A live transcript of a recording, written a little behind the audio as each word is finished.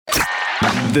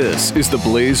This is the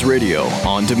Blaze Radio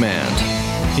on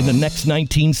demand. In the next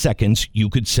 19 seconds, you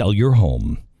could sell your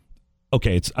home.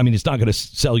 Okay, it's not going to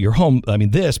sell your home,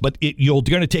 but you're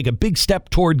going to take a big step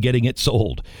toward getting it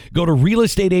sold. Go to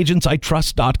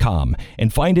realestateagentsitrust.com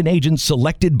and find an agent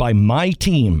selected by my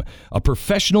team, a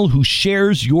professional who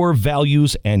shares your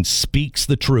values and speaks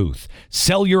the truth.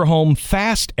 Sell your home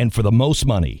fast and for the most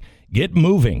money. Get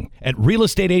moving at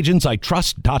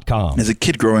realestateagentsitrust.com. As a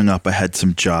kid growing up, I had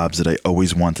some jobs that I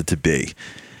always wanted to be.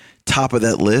 Top of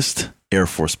that list, Air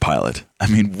Force pilot.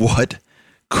 What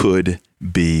could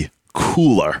be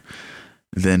cooler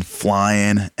than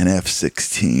flying an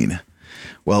F-16?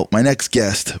 Well, my next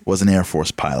guest was an Air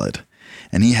Force pilot,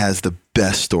 and he has the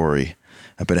best story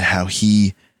about how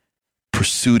he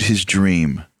pursued his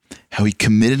dream, how he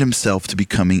committed himself to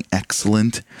becoming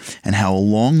excellent, and how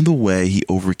along the way he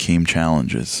overcame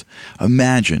challenges.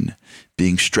 Imagine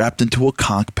being strapped into a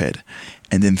cockpit,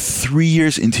 and then 3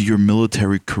 years into your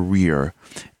military career,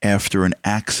 after an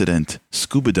accident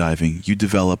scuba diving, you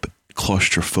develop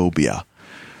claustrophobia,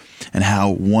 and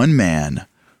how one man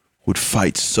would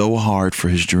fight so hard for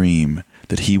his dream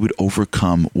that he would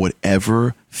overcome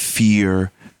whatever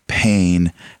fear,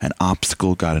 pain, and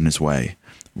obstacle got in his way.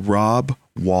 Rob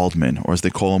Waldman, or as they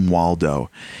call him, Waldo,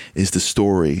 is the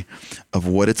story of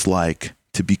what it's like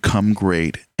to become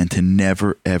great and to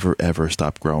never, ever, ever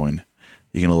stop growing.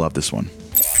 You're going to love this one.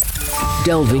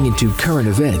 Delving into current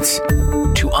events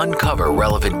to uncover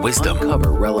relevant wisdom.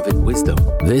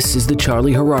 This is the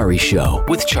Charlie Harary Show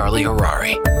with Charlie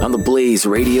Harary on the Blaze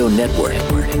Radio Network.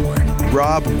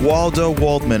 Rob Waldo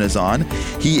Waldman is on.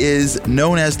 He is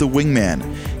known as the Wingman.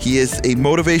 He is a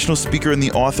motivational speaker and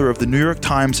the author of the New York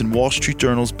Times and Wall Street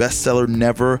Journal's bestseller,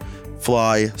 Never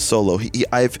Fly Solo.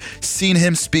 I've seen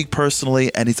him speak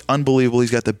personally, and it's unbelievable. He's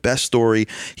got the best story.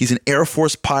 He's an Air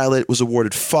Force pilot, was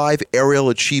awarded 5 Aerial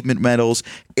Achievement Medals,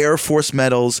 Air Force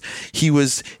medals. He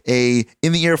was in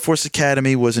the Air Force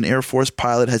Academy, was an Air Force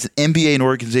pilot, has an MBA in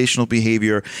organizational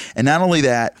behavior, and not only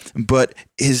that, but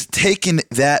has taken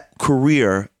that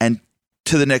career and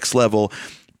to the next level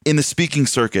in the speaking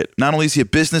circuit. Not only is he a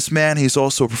businessman, he's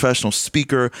also a professional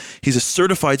speaker. He's a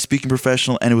certified speaking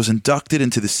professional and was inducted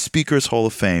into the Speakers Hall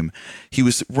of Fame. He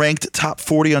was ranked top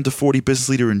 40 under 40 business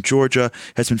leader in Georgia,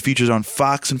 has been featured on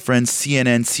Fox and Friends,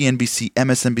 CNN, CNBC,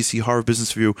 MSNBC, Harvard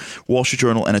Business Review, Wall Street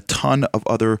Journal, and a ton of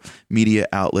other media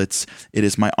outlets. It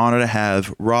is my honor to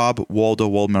have Rob Waldo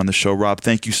Waldman on the show. Rob,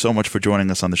 thank you so much for joining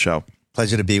us on the show.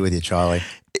 Pleasure to be with you, Charlie.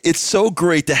 It's so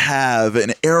great to have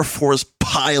an Air Force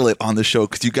pilot on the show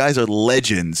because you guys are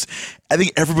legends. I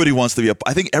think everybody wants to be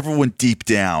I think everyone deep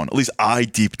down, at least I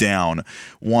deep down,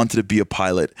 wanted to be a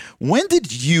pilot. When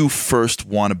did you first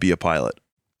want to be a pilot?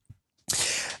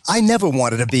 I never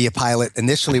wanted to be a pilot.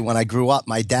 Initially, when I grew up,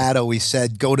 my dad always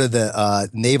said, go to the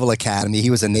Naval Academy. He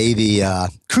was a Navy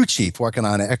crew chief working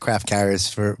on aircraft carriers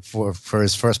for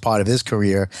his first part of his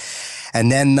career.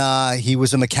 And then he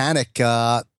was a mechanic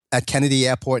at Kennedy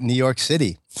Airport in New York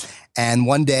City. And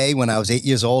one day when I was 8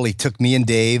 years old, he took me and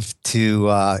Dave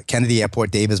to Kennedy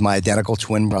Airport. Dave is my identical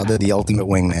twin brother, the ultimate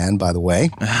wingman, by the way.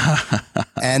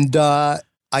 And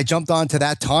I jumped onto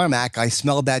that tarmac. I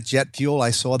smelled that jet fuel.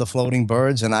 I saw the floating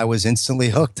birds, and I was instantly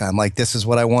hooked. I'm like, this is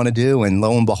what I want to do. And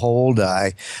lo and behold,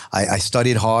 I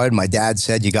studied hard. My dad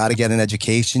said, you got to get an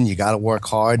education. You got to work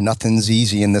hard. Nothing's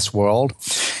easy in this world.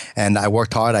 And I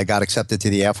worked hard. I got accepted to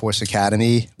the Air Force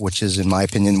Academy, which is, in my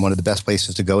opinion, one of the best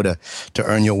places to go to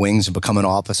earn your wings and become an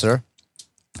officer.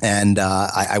 And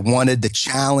I wanted the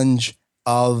challenge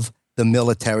of the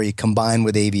military combined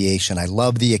with aviation. I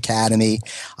love the academy.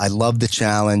 I love the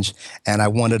challenge. And I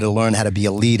wanted to learn how to be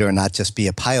a leader, not just be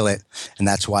a pilot. And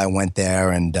that's why I went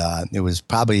there. And it was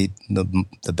probably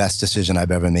the best decision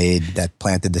I've ever made that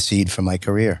planted the seed for my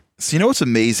career. So you know what's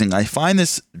amazing? I find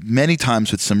this many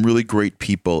times with some really great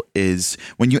people is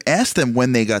when you ask them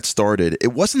when they got started,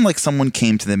 it wasn't like someone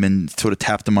came to them and sort of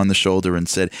tapped them on the shoulder and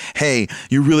said, hey,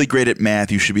 you're really great at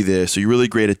math, you should be this, or you're really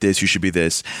great at this, you should be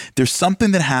this. There's something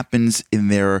that happens in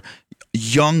their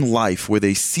young life where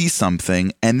they see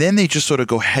something and then they just sort of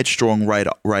go headstrong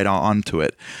right onto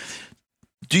it.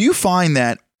 Do you find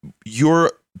that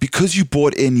because you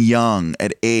bought in young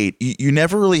at 8, you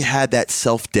never really had that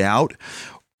self-doubt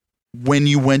when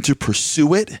you went to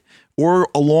pursue it, or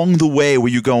along the way were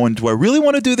you going, do I really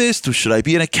want to do this? Should I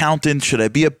be an accountant? Should I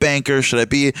be a banker? Should I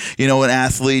be, an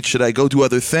athlete? Should I go do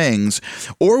other things?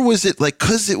 Or was it like,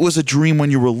 because it was a dream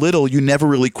when you were little, you never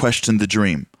really questioned the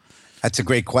dream? That's a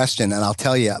great question. And I'll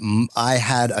tell you, I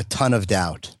had a ton of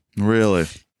doubt. Really?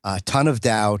 a ton of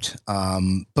doubt,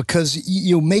 because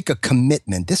you make a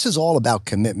commitment. This is all about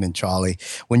commitment, Charlie.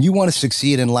 When you want to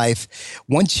succeed in life,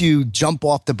 once you jump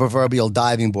off the proverbial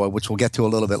diving board, which we'll get to a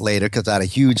little bit later, because I had a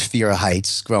huge fear of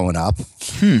heights growing up.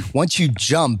 Once you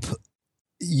jump,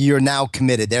 you're now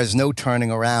committed. There's no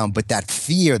turning around. But that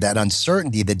fear, that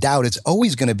uncertainty, the doubt, it's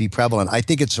always going to be prevalent. I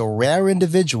think it's a rare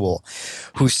individual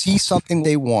who sees something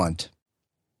they want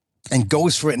and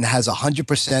goes for it and has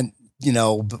 100%,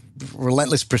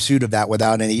 relentless pursuit of that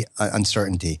without any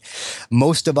uncertainty.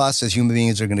 Most of us as human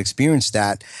beings are going to experience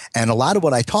that. And a lot of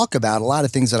what I talk about, a lot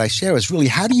of things that I share is really,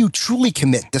 how do you truly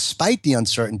commit despite the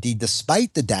uncertainty,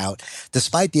 despite the doubt,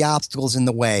 despite the obstacles in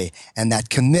the way? And that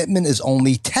commitment is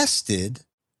only tested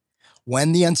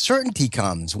when the uncertainty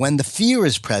comes, when the fear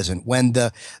is present, when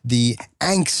the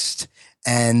angst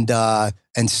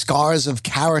and scars of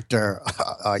character,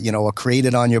 are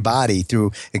created on your body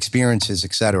through experiences,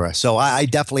 et cetera. So I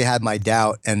definitely had my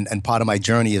doubt, and part of my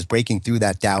journey is breaking through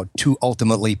that doubt to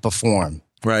ultimately perform,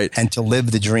 right, and to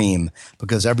live the dream,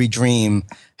 because every dream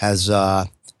has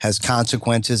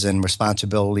consequences and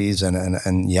responsibilities,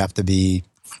 and you have to be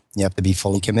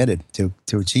fully committed to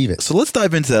achieve it. So let's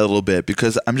dive into that a little bit,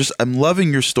 because I'm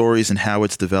loving your stories and how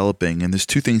it's developing. And there's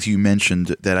two things you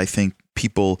mentioned that I think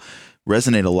people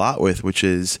resonate a lot with, which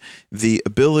is the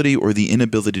ability or the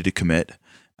inability to commit.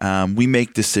 We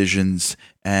make decisions,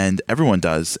 and everyone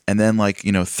does. And then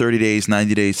 30 days,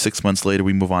 90 days, 6 months later,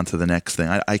 we move on to the next thing.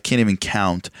 I can't even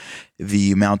count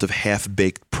the amount of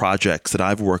half-baked projects that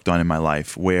I've worked on in my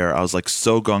life where I was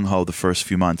so gung-ho the first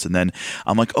few months. And then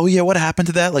I'm like, oh yeah, what happened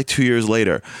to that? 2 years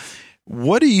later.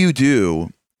 What do you do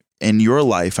in your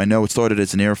life? I know it started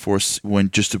as an Air Force, when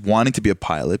just wanting to be a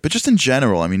pilot, but just in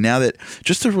general, now that,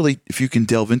 just to really, if you can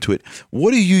delve into it,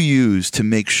 what do you use to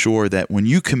make sure that when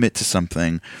you commit to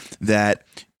something, that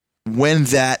when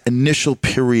that initial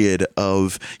period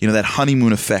of, that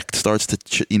honeymoon effect starts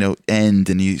to, end,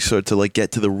 and you start to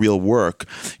get to the real work,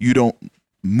 you don't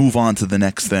move on to the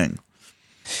next thing?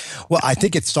 Well, I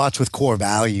think it starts with core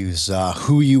values,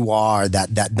 who you are,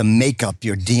 that the makeup,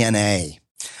 your DNA.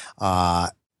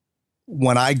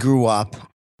 When I grew up,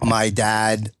 my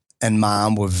dad and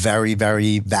mom were very,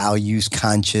 very values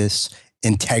conscious,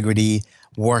 integrity,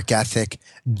 work ethic,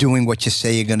 doing what you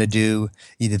say you're going to do.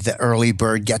 Either the early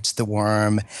bird gets the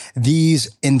worm.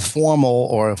 These informal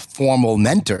or formal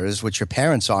mentors, which your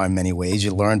parents are in many ways,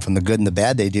 you learn from the good and the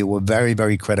bad they do, were very,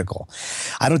 very critical.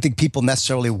 I don't think people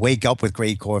necessarily wake up with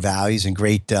great core values and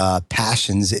great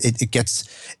passions.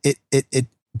 It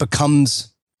becomes...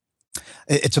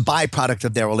 It's a byproduct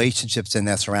of their relationships and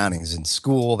their surroundings in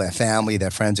school, their family,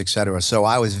 their friends, et cetera. So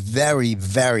I was very,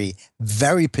 very,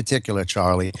 very particular,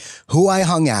 Charlie, who I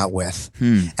hung out with.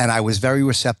 And I was very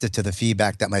receptive to the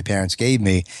feedback that my parents gave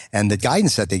me and the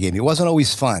guidance that they gave me. It wasn't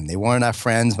always fun. They weren't our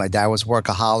friends. My dad was a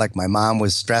workaholic. My mom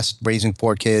was stressed raising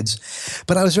 4 kids.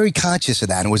 But I was very conscious of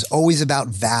that. And it was always about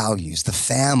values, the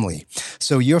family.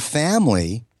 So your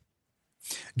family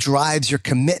drives your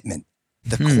commitment.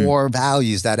 The core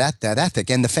values, that ethic.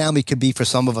 And the family could be, for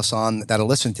some of us that'll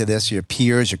listen to this, your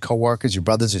peers, your coworkers, your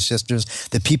brothers or sisters,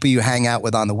 the people you hang out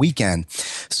with on the weekend.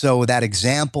 So that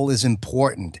example is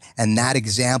important. And that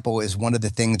example is one of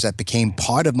the things that became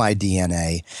part of my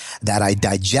DNA that I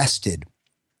digested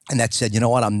and that said, you know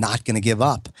what, I'm not going to give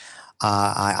up.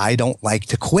 I don't like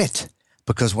to quit,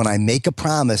 because when I make a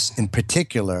promise, in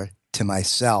particular to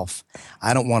myself,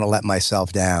 I don't want to let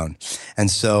myself down. And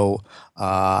so,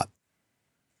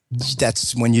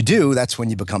 that's when you do, that's when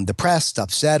you become depressed,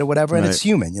 upset, or whatever. And it's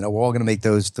human. We're all going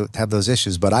to have those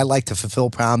issues. But I like to fulfill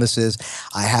promises.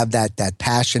 I have that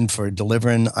passion for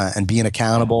delivering and being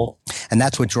accountable. And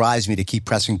that's what drives me to keep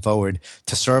pressing forward,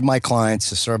 to serve my clients,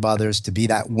 to serve others, to be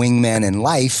that wingman in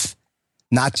life,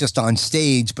 not just on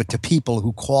stage, but to people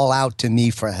who call out to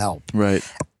me for help. Right.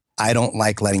 I don't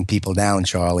like letting people down,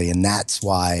 Charlie. And that's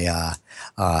why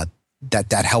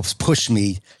that helps push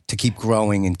me to keep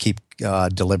growing and keep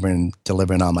delivering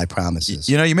on my promises.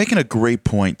 You're making a great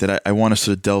point that I want to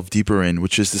sort of delve deeper in,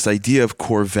 which is this idea of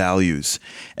core values,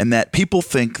 and that people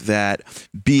think that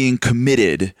being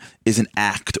committed is an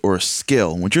act or a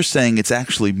skill. What you're saying, it's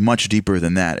actually much deeper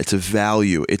than that. It's a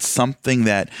value. It's something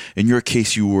that, in your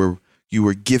case, you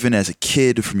were given as a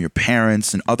kid from your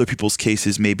parents. In other people's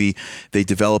cases, maybe they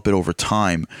develop it over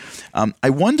time.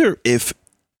 I wonder if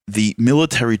the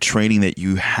military training that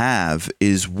you have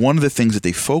is one of the things that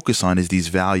they focus on is these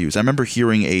values. I remember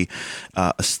hearing a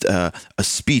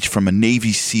speech from a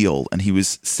Navy SEAL, and he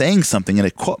was saying something, and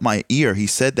it caught my ear. He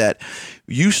said that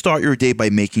you start your day by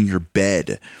making your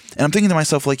bed. And I'm thinking to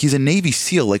myself, like, he's a Navy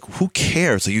SEAL. Like, who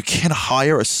cares? Like, you can't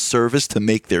hire a service to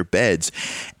make their beds.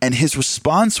 And his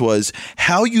response was,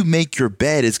 how you make your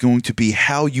bed is going to be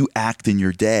how you act in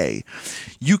your day.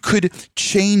 You could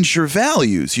change your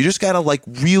values. You just got to, like,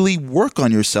 really work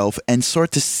on yourself and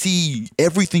start to see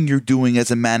everything you're doing as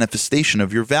a manifestation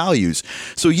of your values.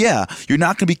 So, yeah, you're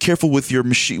not going to be careful with your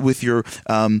machine, with your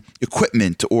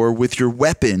equipment, or with your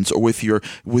weapons, or with your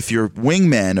wingman,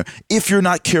 if you're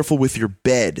not careful with your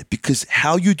bed, because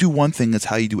how you do one thing is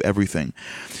how you do everything.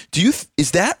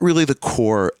 Is that really the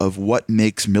core of what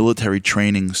makes military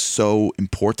training so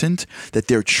important, that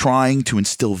they're trying to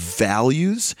instill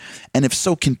values? And if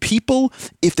so, can people,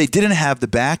 if they didn't have the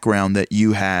background that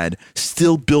you had,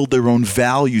 still build their own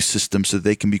value system so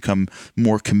they can become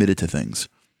more committed to things?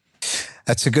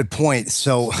 That's a good point.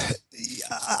 So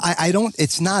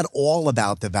it's not all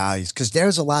about the values, because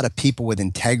there's a lot of people with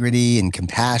integrity and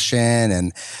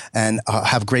compassion and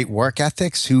have great work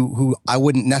ethics who I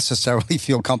wouldn't necessarily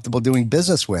feel comfortable doing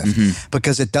business with,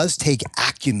 because it does take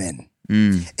acumen.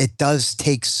 It does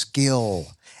take skill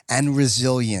and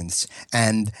resilience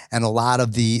and a lot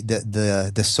of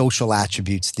the social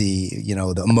attributes, the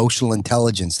emotional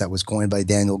intelligence that was coined by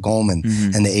Daniel Goleman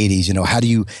in the 80s. How do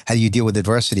you deal with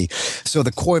adversity? So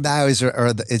the core values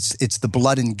it's the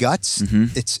blood and guts.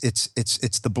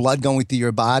 It's the blood going through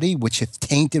your body, which if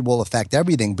tainted will affect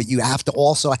everything. But you have to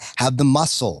also have the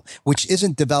muscle, which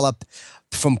isn't developed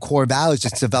from core values.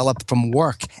 It's developed from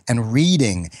work and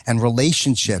reading and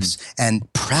relationships and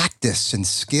practice and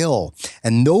skill.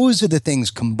 And those are the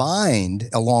things combined,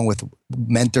 along with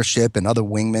mentorship and other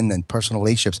wingmen and personal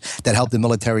relationships, that help the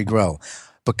military grow.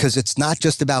 Because it's not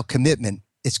just about commitment,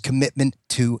 it's commitment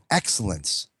to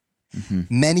excellence.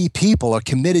 Many people are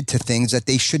committed to things that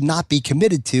they should not be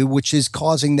committed to, which is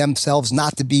causing themselves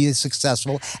not to be as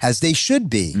successful as they should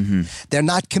be. They're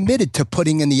not committed to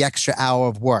putting in the extra hour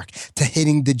of work, to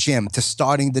hitting the gym, to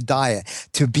starting the diet,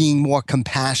 to being more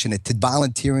compassionate, to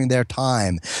volunteering their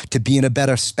time, to being a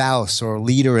better spouse or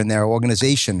leader in their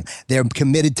organization. They're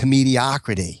committed to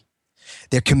mediocrity.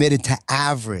 They're committed to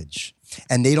average.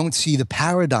 And they don't see the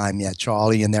paradigm yet,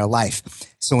 Charlie, in their life.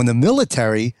 So in the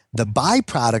military, the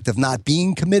byproduct of not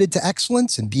being committed to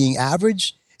excellence and being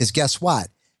average is, guess what?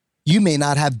 You may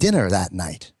not have dinner that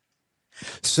night.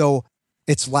 So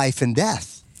it's life and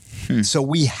death. So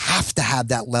we have to have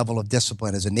that level of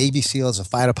discipline as a Navy SEAL, as a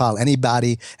fighter pilot,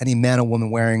 anybody, any man or woman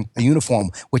wearing a uniform,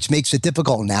 which makes it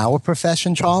difficult in our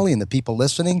profession, Charlie, and the people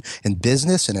listening in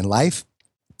business and in life.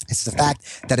 It's the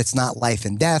fact that it's not life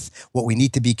and death. What we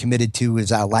need to be committed to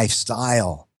is our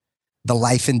lifestyle, the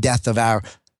life and death of our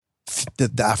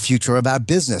future of our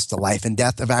business, the life and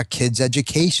death of our kids'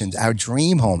 educations, our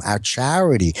dream home, our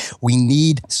charity. We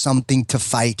need something to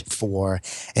fight for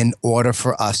in order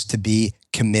for us to be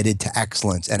committed to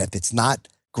excellence. And if it's not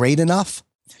great enough,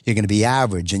 you're going to be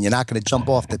average, and you're not going to jump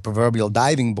off the proverbial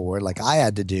diving board like I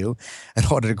had to do in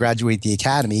order to graduate the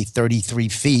academy, 33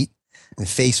 feet, and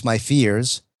face my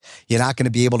fears. You're not going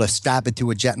to be able to strap it to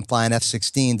a jet and fly an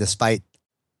F-16 despite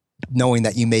knowing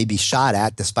that you may be shot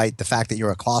at, despite the fact that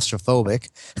you're a claustrophobic,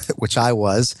 which I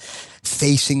was.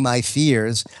 Facing my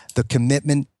fears, the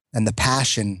commitment and the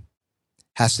passion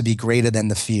has to be greater than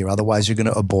the fear. Otherwise, you're going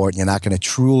to abort, and you're not going to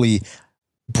truly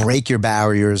break your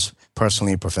barriers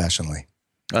personally and professionally.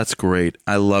 That's great.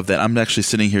 I love that. I'm actually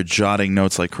sitting here jotting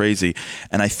notes like crazy.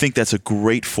 And I think that's a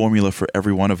great formula for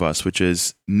every one of us, which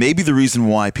is maybe the reason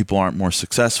why people aren't more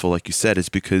successful, like you said, is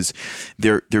because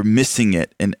they're missing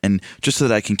it. And just so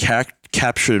that I can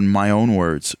capture it in my own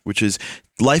words, which is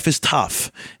life is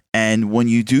tough. And when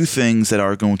you do things that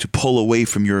are going to pull away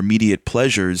from your immediate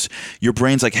pleasures, your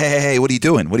brain's like, hey, what are you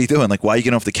doing? What are you doing? Like, why are you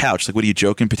getting off the couch? Like, what are you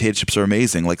joking? Potato chips are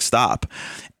amazing. Like, stop.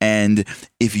 And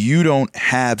if you don't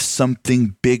have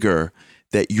something bigger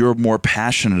that you're more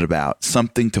passionate about,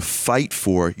 something to fight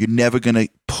for, you're never going to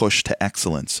push to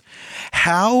excellence.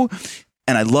 How?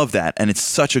 And I love that. And it's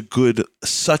such a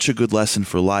good lesson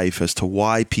for life as to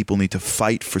why people need to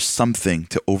fight for something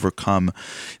to overcome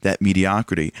that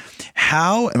mediocrity.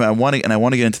 How? And I want to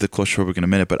get into the claustrophobic in a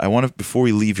minute, but I want to, before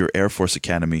we leave your Air Force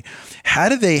Academy, how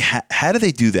do they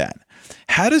do that?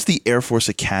 How does the Air Force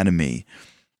Academy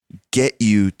get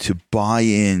you to buy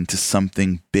into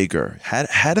something bigger?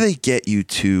 How do they get you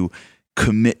to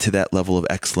commit to that level of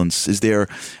excellence? Is there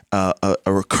a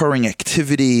recurring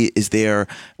activity?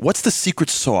 What's the secret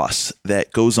sauce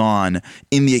that goes on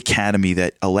in the academy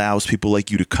that allows people like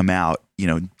you to come out,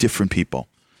 different people?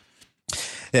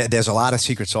 There's a lot of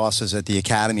secret sauces at the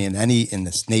academy and in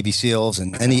the Navy SEALs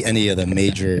and any of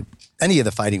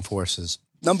the fighting forces.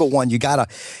 Number one, you gotta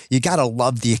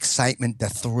love the excitement, the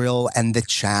thrill, and the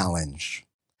challenge.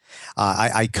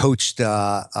 I coached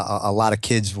a lot of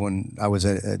kids when I was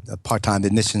a part-time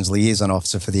admissions liaison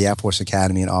officer for the Air Force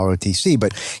Academy and ROTC.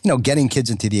 But getting kids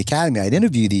into the academy, I'd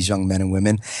interview these young men and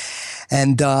women,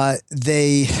 and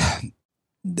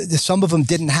some of them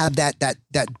didn't have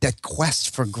that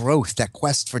quest for growth, that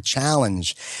quest for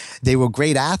challenge. They were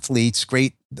great athletes,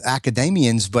 great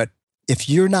academians, but if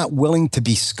you're not willing to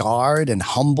be scarred and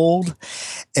humbled,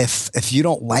 if you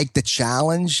don't like the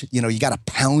challenge, you got to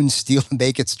pound steel and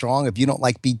make it strong. If you don't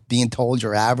like being told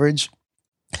you're average,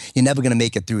 you're never going to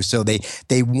make it through. So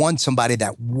they want somebody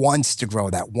that wants to grow,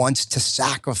 that wants to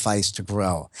sacrifice to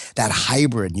grow, that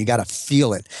hybrid. You got to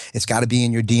feel it. It's got to be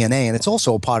in your DNA. And it's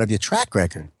also a part of your track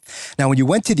record. Now, when you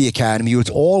went to the academy, it was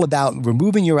all about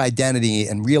removing your identity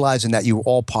and realizing that you were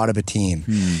all part of a team.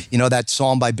 That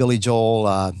song by Billy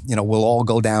Joel, we'll all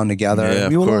go down together. Yeah,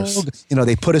 of course.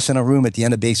 They put us in a room at the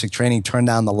end of basic training, turned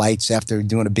down the lights after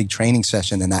doing a big training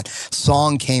session, and that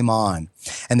song came on.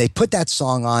 And they put that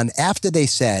song on after they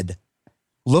said,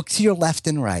 look to your left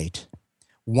and right.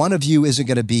 One of you isn't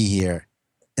going to be here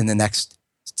in the next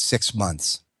 6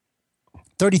 months.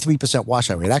 33%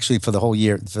 washout rate. Actually, for the whole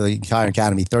year, for the entire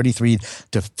academy, 33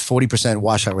 to 40%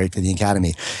 washout rate for the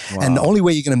academy. Wow. And the only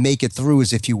way you're going to make it through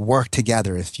is if you work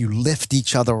together, if you lift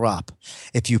each other up,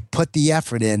 if you put the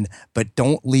effort in, but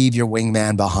don't leave your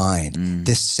wingman behind.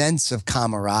 This sense of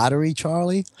camaraderie,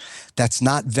 Charlie, that's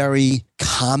not very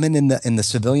common in the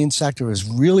civilian sector, is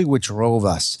really what drove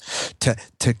us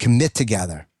to commit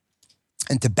together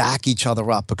and to back each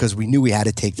other up, because we knew we had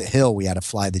to take the hill, we had to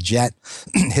fly the jet,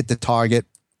 hit the target,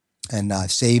 and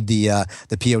save the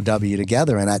POW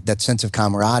together. And that sense of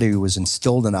camaraderie was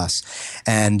instilled in us.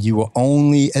 And you were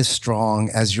only as strong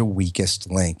as your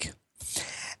weakest link.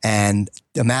 And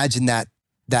imagine that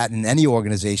in any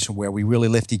organization where we really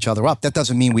lift each other up. That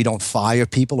doesn't mean we don't fire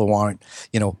people who aren't,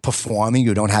 performing,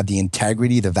 who don't have the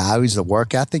integrity, the values, the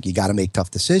work ethic. You got to make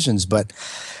tough decisions. But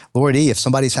Lordy, if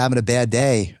somebody's having a bad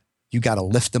day, you got to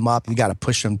lift them up. You got to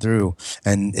push them through.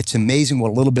 And it's amazing what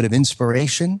a little bit of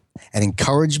inspiration and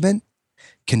encouragement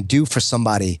can do for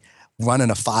somebody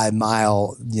running a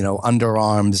 5-mile,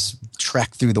 underarms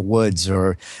trek through the woods,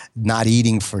 or not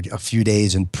eating for a few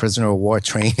days in prisoner of war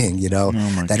training.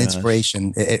 That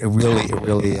inspiration, it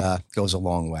really goes a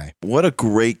long way. What a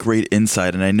great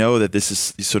insight. And I know that this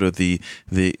is sort of the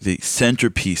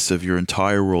centerpiece of your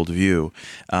entire worldview,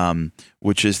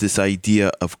 which is this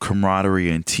idea of camaraderie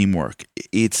and teamwork.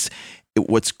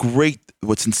 What's great,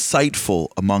 what's insightful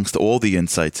amongst all the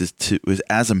insights is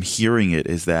as I'm hearing it,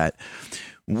 is that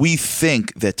we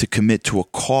think that to commit to a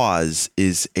cause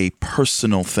is a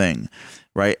personal thing,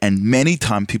 right? And many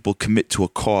times people commit to a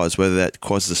cause, whether that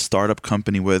cause is a startup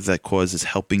company, whether that cause is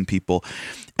helping people,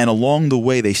 and along the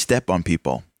way they step on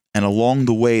people. And along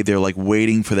the way, they're like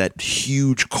waiting for that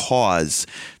huge cause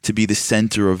to be the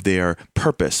center of their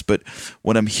purpose. But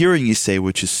what I'm hearing you say,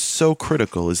 which is so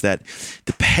critical, is that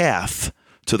the path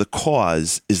to the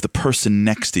cause is the person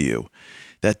next to you.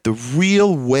 That the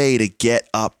real way to get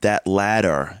up that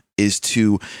ladder is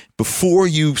to, before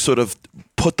you sort of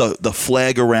put the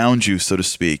flag around you, so to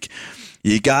speak,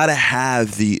 you got to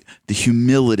have the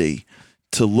humility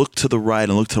to look to the right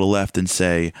and look to the left and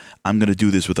say, I'm going to do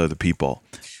this with other people.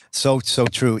 So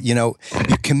true. You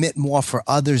commit more for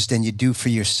others than you do for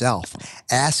yourself.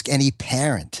 Ask any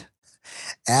parent.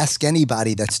 Ask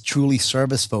anybody that's truly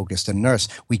service focused, a nurse.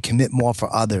 We commit more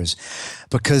for others,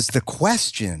 because the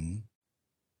question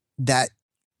that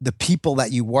the people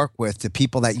that you work with, the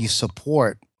people that you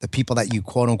support, the people that you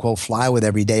quote unquote fly with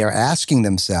every day are asking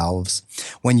themselves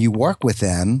when you work with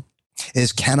them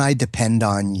is, can I depend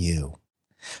on you?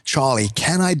 Charlie,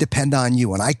 can I depend on you?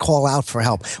 When I call out for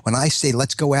help, when I say,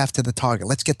 let's go after the target,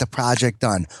 let's get the project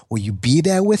done, will you be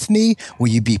there with me? Will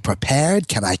you be prepared?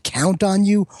 Can I count on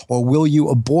you? Or will you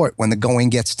abort when the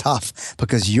going gets tough?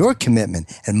 Because your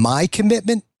commitment and my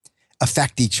commitment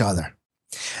affect each other.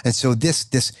 And so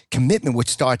this commitment, which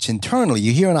starts internally,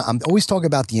 you hear, I'm always talking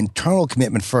about the internal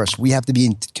commitment first. We have to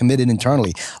be committed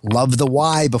internally. Love the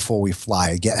why before we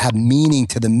fly. Have meaning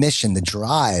to the mission, the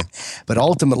drive. But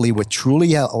ultimately, what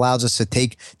truly allows us to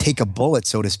take a bullet,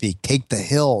 so to speak, take the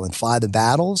hill and fly the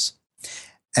battles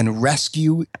and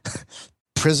rescue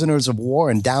prisoners of war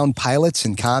and downed pilots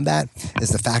in combat is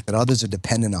the fact that others are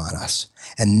dependent on us.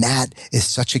 And that is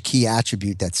such a key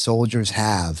attribute that soldiers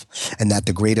have and that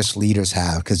the greatest leaders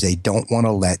have, because they don't want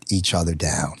to let each other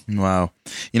down. Wow.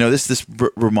 This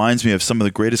reminds me of some of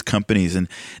the greatest companies. And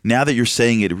now that you're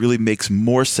saying it, it really makes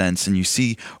more sense. And you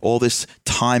see all this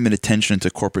time and attention to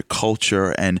corporate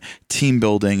culture and team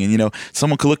building. And,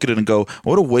 someone could look at it and go,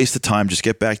 what a waste of time. Just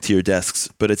get back to your desks.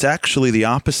 But it's actually the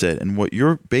opposite. And what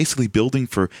you're basically building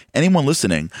for anyone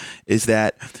listening is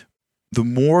that the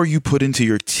more you put into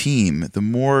your team, the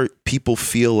more people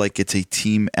feel like it's a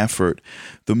team effort,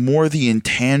 the more the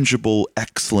intangible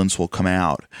excellence will come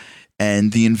out.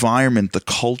 And the environment, the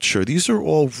culture, these are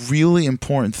all really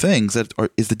important things that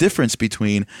is the difference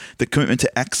between the commitment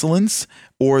to excellence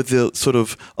or the sort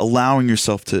of allowing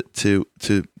yourself to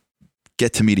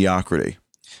get to mediocrity.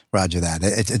 Roger that.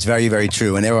 It's very, very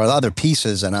true. And there are other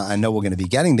pieces, and I know we're going to be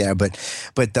getting there, but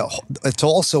it's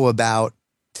also about,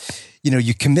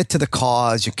 you commit to the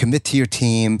cause, you commit to your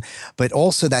team, but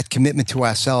also that commitment to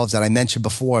ourselves that I mentioned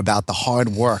before about the hard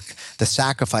work, the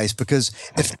sacrifice. Because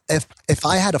if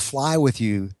I had to fly with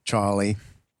you, Charlie,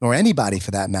 or anybody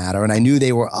for that matter, and I knew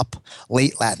they were up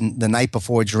late the night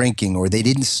before drinking, or they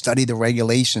didn't study the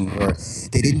regulation, or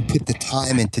they didn't put the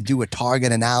time in to do a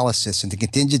target analysis and the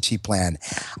contingency plan,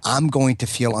 I'm going to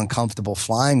feel uncomfortable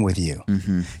flying with you.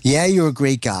 Mm-hmm. Yeah, you're a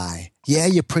great guy. Yeah,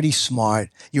 you're pretty smart.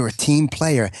 You're a team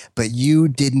player, but you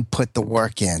didn't put the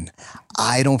work in.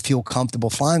 I don't feel comfortable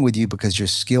flying with you because your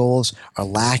skills are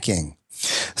lacking.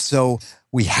 So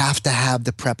we have to have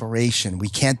the preparation. We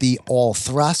can't be all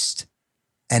thrust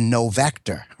and no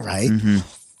vector, right? Mm-hmm.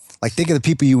 Like, think of the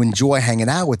people you enjoy hanging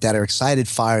out with that are excited,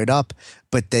 fired up,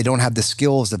 but they don't have the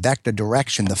skills, the vector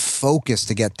direction, the focus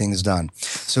to get things done.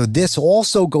 So this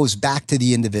also goes back to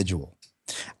the individual.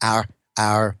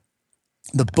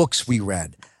 The books we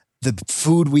read, the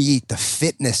food we eat, the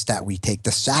fitness that we take,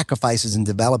 the sacrifices in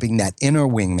developing that inner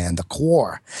wingman, the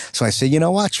core. So I say, you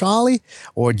know what, Charlie,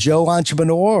 or Joe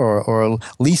entrepreneur, or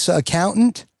Lisa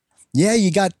accountant? Yeah,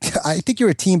 I think you're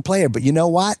a team player, but you know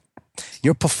what?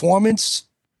 Your performance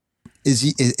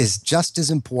is just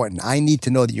as important. I need to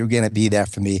know that you're going to be there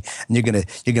for me, and you're going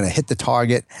to hit the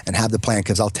target and have the plan.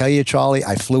 Because I'll tell you, Charlie,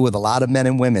 I flew with a lot of men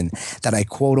and women that I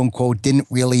quote unquote didn't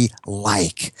really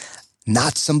like.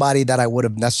 Not somebody that I would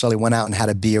have necessarily went out and had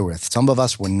a beer with. Some of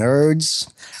us were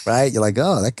nerds, right? You're like,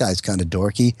 oh, that guy's kind of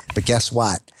dorky. But guess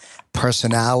what?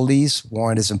 Personalities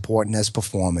weren't as important as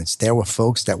performance. There were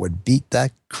folks that would beat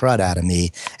the crud out of me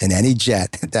in any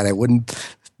jet that I wouldn't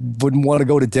want to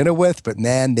go to dinner with. But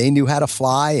man, they knew how to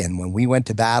fly. And when we went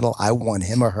to battle, I want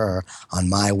him or her on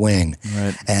my wing.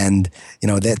 Right. And,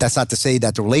 that's not to say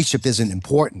that the relationship isn't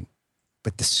important,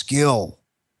 but the skill,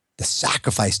 the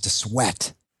sacrifice, the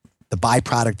sweat, the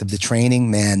byproduct of the training,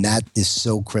 man, that is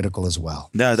so critical as well.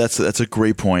 Yeah, that's a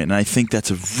great point. And I think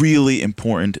that's a really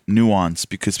important nuance,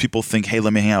 because people think, hey,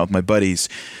 let me hang out with my buddies.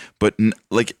 But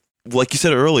like you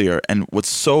said earlier, and what's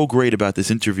so great about this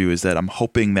interview is that I'm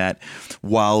hoping that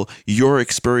while your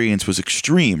experience was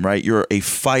extreme, right? You're a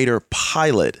fighter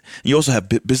pilot. You also have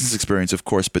business experience, of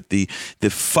course, but the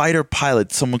fighter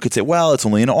pilot, someone could say, well, it's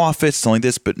only an office, it's only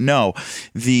this, but no.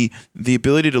 The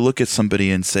ability to look at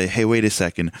somebody and say, hey, wait a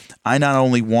second, I not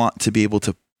only want to be able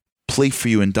to play for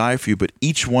you and die for you, but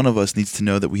each one of us needs to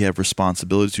know that we have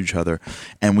responsibility to each other,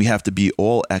 and we have to be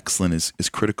all excellent is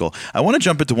critical. I want to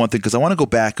jump into one thing, because I want to go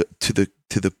back to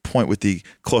the point with the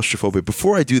claustrophobia.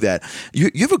 Before I do that,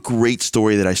 you have a great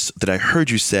story that I heard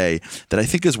you say that I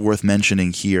think is worth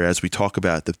mentioning here as we talk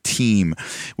about the team,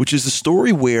 which is the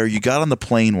story where you got on the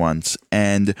plane once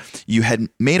and you had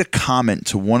made a comment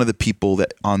to one of the people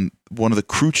that on one of the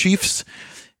crew chiefs.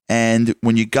 And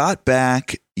when you got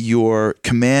back, your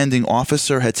commanding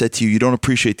officer had said to you, you don't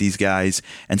appreciate these guys,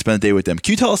 and spend a day with them.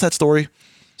 Can you tell us that story?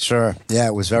 Sure. Yeah,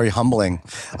 it was very humbling.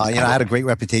 I had a great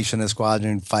reputation as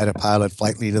squadron fighter pilot,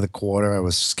 flight leader of the quarter. I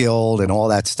was skilled and all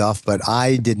that stuff, but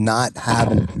I did not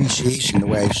have an appreciation the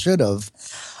way I should have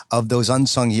of those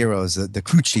unsung heroes, the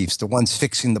crew chiefs, the ones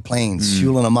fixing the planes,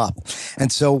 fueling them up. And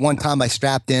so one time I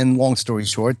strapped in, long story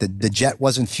short, the jet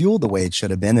wasn't fueled the way it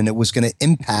should have been, and it was going to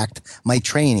impact my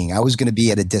training. I was going to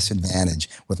be at a disadvantage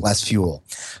with less fuel.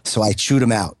 So I chewed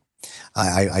them out.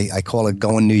 I call it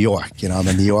going New York. I'm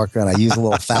a New Yorker, and I use a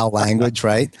little foul language,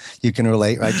 right? You can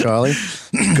relate, right, Charlie?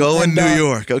 Going New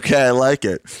York. Okay, I like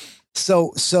it.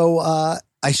 So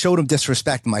I showed him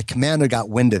disrespect. My commander got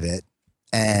wind of it,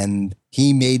 and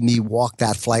he made me walk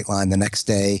that flight line the next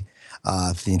day,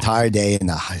 the entire day in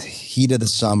the heat of the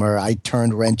summer. I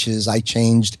turned wrenches. I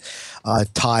changed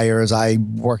tires. I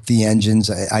worked the engines.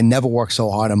 I never worked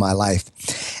so hard in my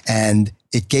life. And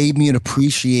it gave me an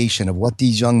appreciation of what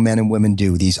these young men and women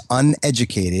do, these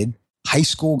uneducated high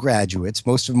school graduates.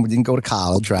 Most of them didn't go to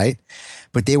college, right?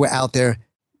 But they were out there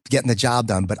getting the job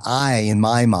done. But I, in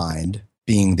my mind,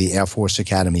 being the Air Force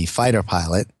Academy fighter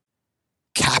pilot,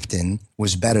 captain,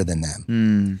 was better than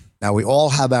them. Now, we all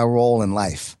have our role in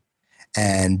life.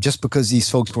 And just because these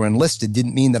folks were enlisted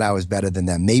didn't mean that I was better than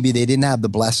them. Maybe they didn't have the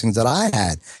blessings that I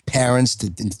had, parents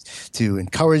to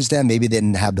encourage them. Maybe they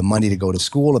didn't have the money to go to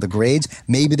school or the grades.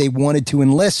 Maybe they wanted to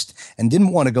enlist and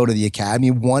didn't want to go to the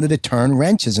academy, wanted to turn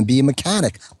wrenches and be a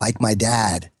mechanic like my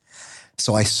dad.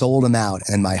 So I sold him out.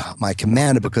 And my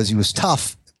commander, because he was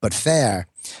tough but fair,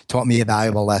 taught me a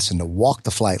valuable lesson to walk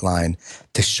the flight line,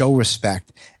 to show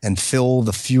respect and fill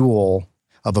the fuel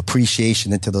of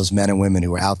appreciation into those men and women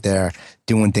who are out there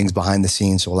doing things behind the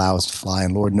scenes to allow us to fly.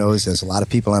 And Lord knows there's a lot of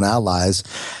people in our lives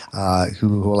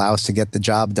who allow us to get the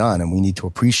job done. And we need to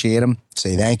appreciate them,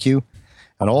 say thank you,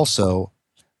 and also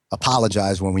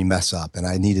apologize when we mess up. And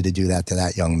I needed to do that to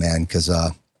that young man because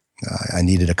I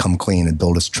needed to come clean and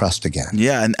build his trust again.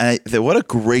 Yeah, and what a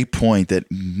great point that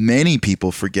many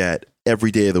people forget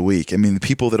every day of the week. I mean, the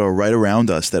people that are right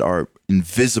around us that are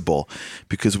invisible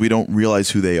because we don't realize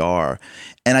who they are.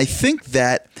 And I think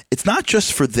that it's not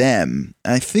just for them.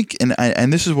 I think,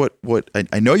 and this is what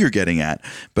I know you're getting at,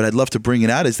 but I'd love to bring it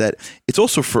out, is that it's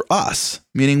also for us.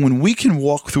 Meaning when we can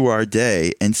walk through our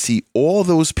day and see all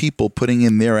those people putting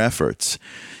in their efforts,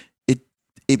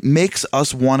 it makes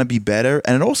us want to be better,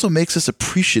 and it also makes us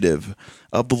appreciative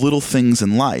of the little things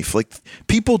in life. Like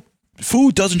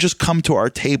food doesn't just come to our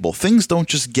table. Things don't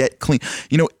just get clean.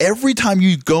 You know, every time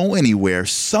you go anywhere,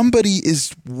 somebody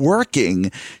is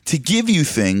working to give you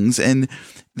things. And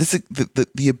this,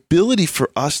 the ability for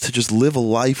us to just live a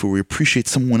life where we appreciate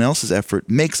someone else's effort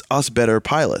makes us better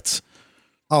pilots.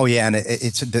 Oh, yeah. And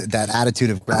it's that attitude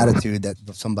of gratitude that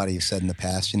somebody said in the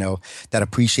past, you know, that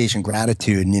appreciation,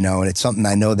 gratitude, you know, and it's something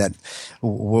I know that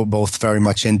we're both very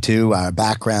much into, our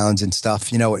backgrounds and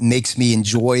stuff. You know, it makes me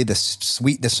enjoy the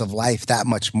sweetness of life that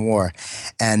much more,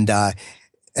 and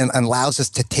allows us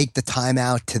to take the time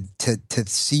out to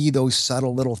see those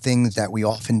subtle little things that we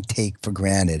often take for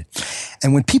granted.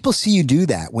 And when people see you do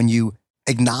that, when you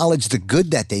acknowledge the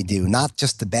good that they do, not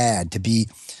just the bad, to be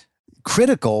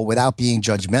critical without being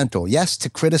judgmental. Yes, to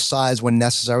criticize when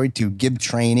necessary, to give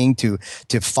training, to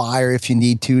fire if you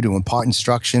need to impart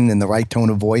instruction in the right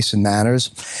tone of voice and manners,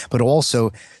 but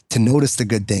also to notice the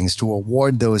good things, to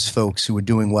award those folks who are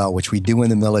doing well, which we do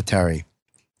in the military,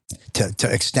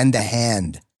 to extend a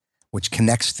hand, which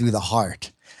connects through the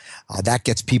heart. That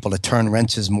gets people to turn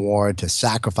wrenches more, to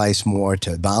sacrifice more,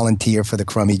 to volunteer for the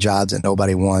crummy jobs that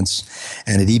nobody wants.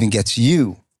 And it even gets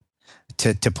you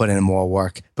to put in more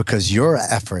work, because your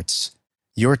efforts,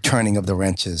 your turning of the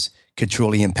wrenches could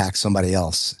truly impact somebody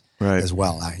else as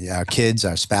well. Our kids,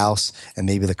 our spouse, and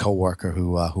maybe the coworker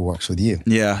who works with you.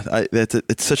 Yeah,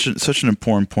 it's such an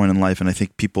important point in life. And I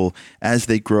think people, as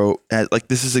they grow, like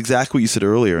this is exactly what you said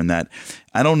earlier, in that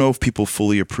I don't know if people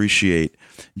fully appreciate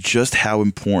just how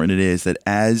important it is that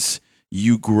as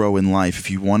you grow in life, if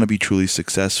you want to be truly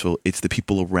successful, it's the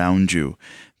people around you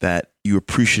that you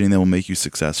appreciating that will make you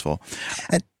successful.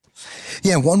 And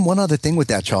yeah, one other thing with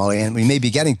that, Charlie, and we may be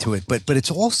getting to it, but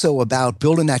it's also about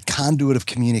building that conduit of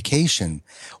communication.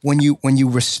 When you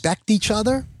respect each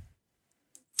other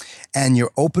and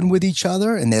you're open with each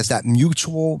other, and there's that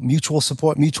mutual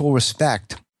support, mutual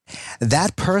respect,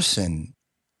 that person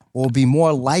will be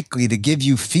more likely to give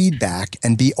you feedback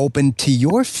and be open to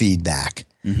your feedback.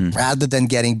 Mm-hmm. Rather than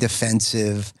getting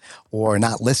defensive or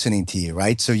not listening to you,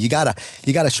 right? So you gotta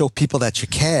show people that you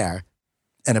care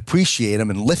and appreciate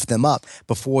them and lift them up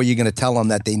before you're gonna tell them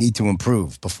that they need to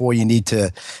improve, before you need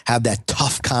to have that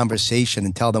tough conversation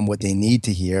and tell them what they need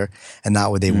to hear and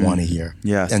not what they want to hear.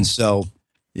 Yeah. And so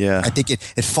I think it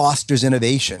fosters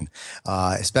innovation,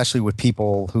 especially with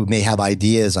people who may have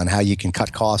ideas on how you can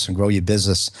cut costs and grow your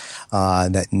business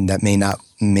that may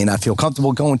not feel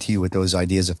comfortable going to you with those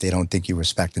ideas if they don't think you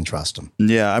respect and trust them.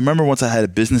 Yeah, I remember once I had a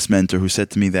business mentor who said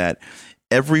to me that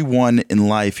everyone in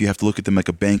life, you have to look at them like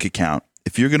a bank account.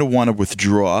 If you're going to want to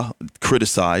withdraw,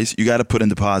 criticize, you got to put in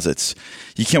deposits.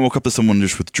 You can't walk up to someone and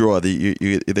just withdraw. They're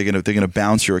going to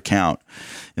bounce your account,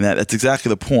 and that's exactly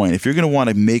the point. If you're going to want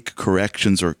to make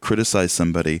corrections or criticize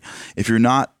somebody, if you're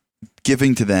not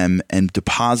giving to them and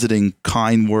depositing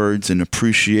kind words and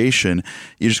appreciation,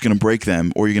 you're just going to break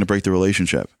them, or you're going to break the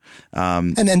relationship.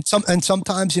 And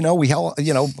sometimes,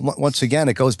 once again,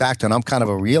 it goes back to, and I'm kind of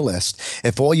a realist.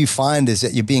 If all you find is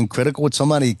that you're being critical with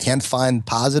somebody, you can't find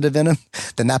positive in them,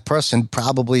 then that person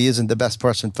probably isn't the best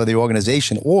person for the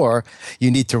organization, or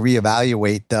you need to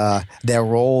reevaluate their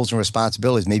roles and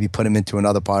responsibilities, maybe put them into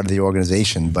another part of the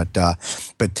organization. But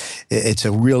it's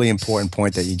a really important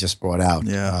point that you just brought out.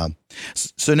 Yeah.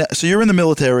 So you're in the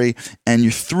military, and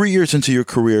you're 3 years into your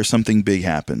career, something big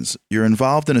happens. You're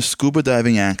involved in a scuba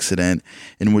diving accident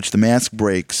in which the mask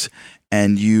breaks,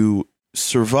 and you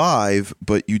survive,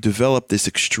 but you develop this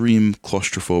extreme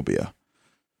claustrophobia.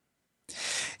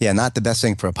 Yeah, not the best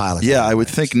thing for a pilot. Yeah, I would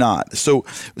think not. So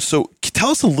tell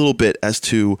us a little bit as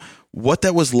to what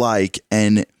that was like.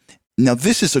 And now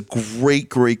this is a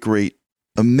great,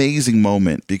 amazing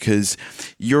moment, because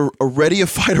you're already a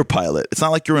fighter pilot. It's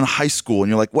not like you're in high school and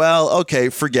you're like, well, okay,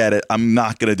 forget it, I'm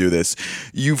not going to do this.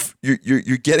 You're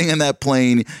getting in that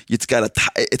plane.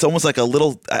 It's almost like a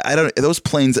little, I don't know, those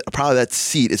planes, probably that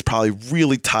seat is probably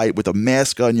really tight with a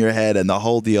mask on your head and the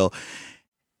whole deal.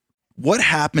 What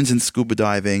happens in scuba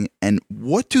diving, and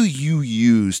what do you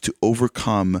use to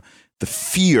overcome the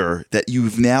fear that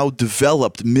you've now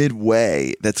developed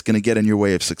midway that's going to get in your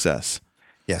way of success?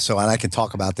 Yeah, so, and I can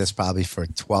talk about this probably for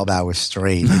 12 hours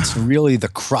straight. It's really the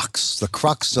crux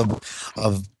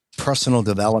of personal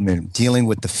development, dealing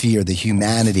with the fear, the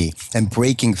humanity, and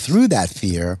breaking through that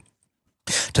fear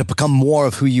to become more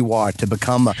of who you are, to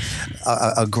become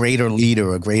a greater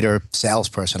leader, a greater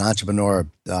salesperson, entrepreneur,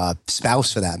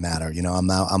 spouse for that matter.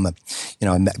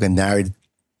 I've been married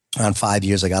around 5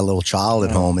 years. I got a little child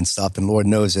at home and stuff, and Lord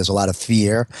knows there's a lot of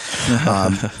fear,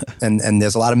 and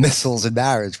there's a lot of missiles in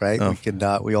marriage, right?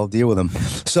 Oh. We all deal with them.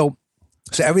 So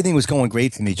everything was going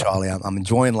great for me, Charlie. I'm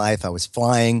enjoying life. I was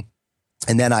flying,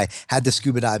 and then I had the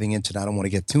scuba diving incident. I don't want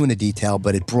to get too into detail,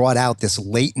 but it brought out this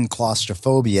latent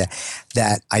claustrophobia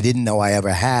that I didn't know I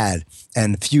ever had.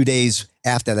 And a few days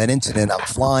after that incident, I'm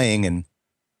flying, and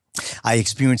I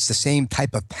experienced the same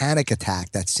type of panic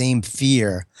attack, that same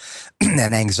fear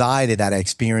and anxiety that I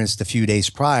experienced a few days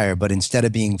prior. But instead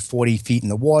of being 40 feet in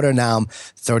the water, now I'm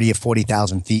 30 or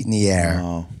 40,000 feet in the air.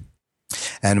 Oh.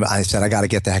 And I said, I got to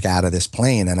get the heck out of this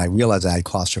plane. And I realized I had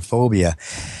claustrophobia,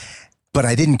 but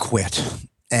I didn't quit.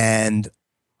 And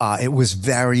it was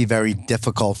very, very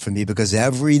difficult for me, because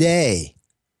every day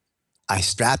I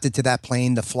strapped it to that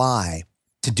plane to fly,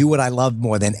 to do what I loved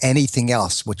more than anything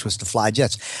else, which was to fly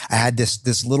jets. I had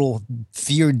this little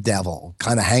fear devil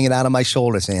kind of hanging out on my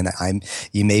shoulder saying,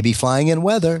 you may be flying in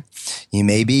weather. You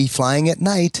may be flying at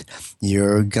night.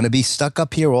 You're going to be stuck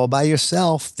up here all by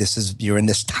yourself. You're in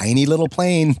this tiny little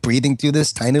plane, breathing through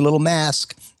this tiny little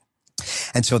mask.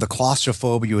 And so the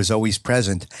claustrophobia was always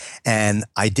present. And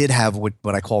I did have what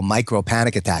I call micro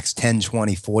panic attacks, 10,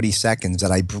 20, 40 seconds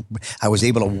that I was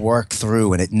able to work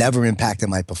through, and it never impacted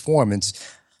my performance,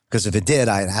 because if it did,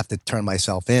 I'd have to turn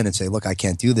myself in and say, look, I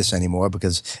can't do this anymore,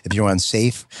 because if you're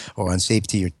unsafe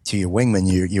to your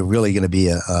wingman, you're really going to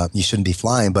be you shouldn't be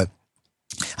flying. But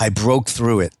I broke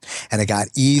through it, and it got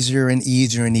easier and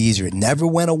easier and easier. It never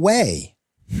went away.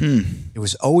 It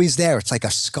was always there. It's like a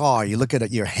scar. You look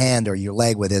at your hand or your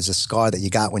leg where there's a scar that you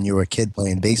got when you were a kid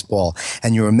playing baseball,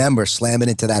 and you remember slamming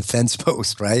into that fence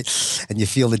post, right? And you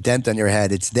feel the dent on your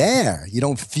head. It's there. You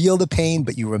don't feel the pain,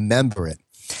 but you remember it.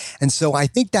 And so I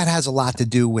think that has a lot to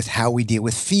do with how we deal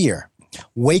with fear.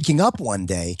 Waking up one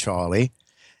day, Charlie,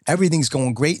 everything's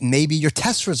going great, and maybe your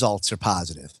test results are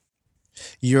positive.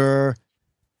 Your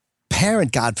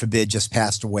parent, God forbid, just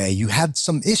passed away. You had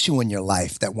some issue in your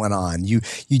life that went on. You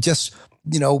just,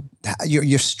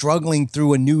 you're struggling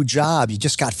through a new job. You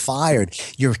just got fired.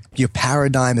 Your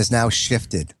paradigm is now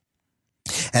shifted.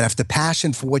 And if the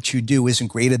passion for what you do isn't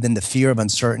greater than the fear of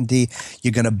uncertainty,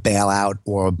 you're going to bail out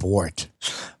or abort.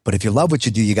 But if you love what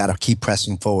you do, you got to keep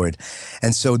pressing forward.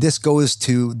 And so this goes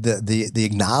to the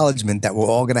acknowledgement that we're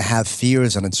all going to have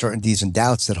fears and uncertainties and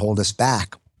doubts that hold us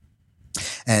back.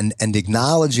 And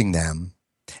acknowledging them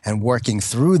and working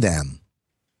through them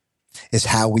is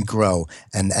how we grow.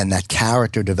 And that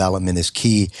character development is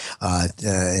key. And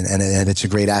it's a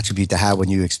great attribute to have when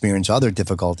you experience other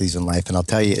difficulties in life. And I'll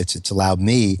tell you, it's allowed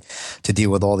me to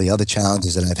deal with all the other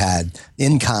challenges that I've had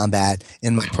in combat,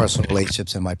 in my personal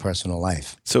relationships, in my personal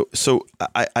life. So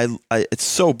I it's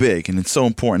so big and it's so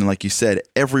important. And like you said,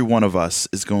 every one of us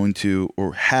is going to,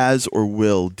 or has, or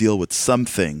will deal with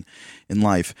something in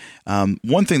life.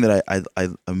 One thing that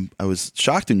I was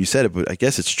shocked when you said it, but I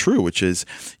guess it's true, which is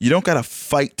you don't got to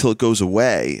fight till it goes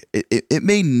away. It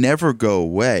may never go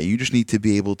away. You just need to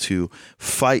be able to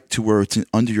fight to where it's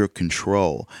under your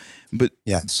control. But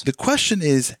Yes. the question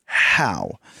is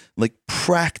how? Like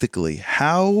practically,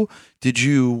 how did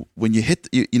you, when you hit,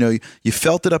 you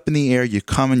felt it up in the air, you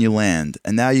come and you land,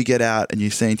 and now you get out and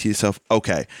you're saying to yourself,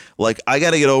 okay, like I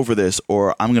got to get over this,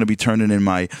 or I'm going to be turning in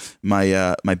my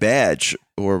badge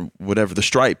or whatever, the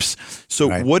stripes. So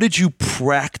Right. what did you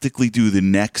practically do the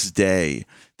next day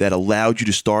that allowed you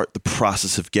to start the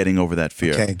process of getting over that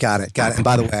fear? Okay, got it. And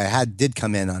by the way, I did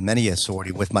come in on many a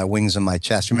sortie with my wings on my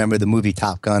chest. Remember the movie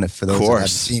Top Gun? If for those that haven't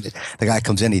seen it, the guy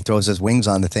comes in, he throws his wings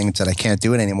on the thing and said, "I can't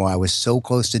do it anymore." I was so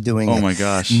close to doing it. Oh my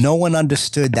gosh! No one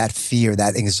understood that fear,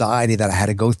 that anxiety that I had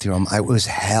to go through. It was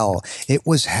hell. It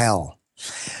was hell.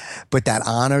 But that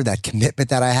honor, that commitment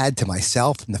that I had to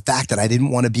myself, and the fact that I didn't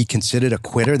want to be considered a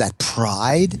quitter, that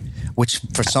pride, which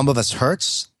for some of us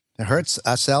hurts. It hurts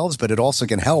ourselves, but it also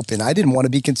can help. And I didn't want to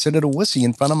be considered a wussy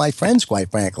in front of my friends, quite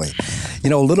frankly.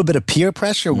 A little bit of peer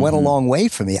pressure went a long way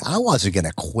for me. I wasn't going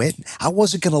to quit. I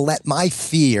wasn't going to let my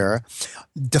fear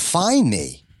define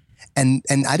me. And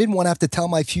I didn't want to have to tell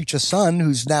my future son,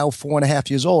 who's now 4.5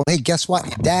 years old, hey, guess what?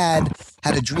 Your dad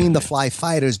had a dream to fly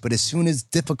fighters, but as soon as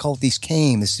difficulties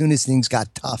came, as soon as things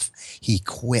got tough, he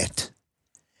quit.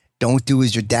 Don't do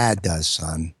as your dad does,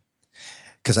 son.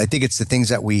 Because I think it's the things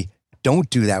that we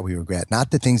don't do that we regret, not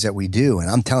the things that we do. And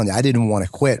I'm telling you, I didn't want to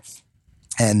quit.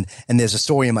 And there's a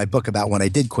story in my book about when I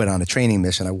did quit on a training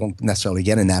mission. I won't necessarily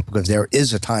get in that because there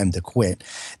is a time to quit.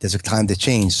 There's a time to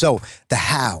change. So the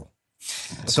how.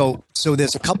 So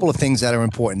there's a couple of things that are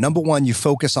important. Number one, you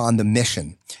focus on the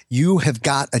mission. You have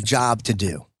got a job to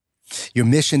do. Your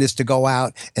mission is to go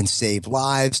out and save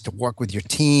lives, to work with your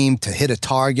team, to hit a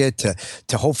target,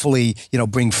 to hopefully,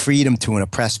 bring freedom to an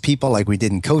oppressed people like we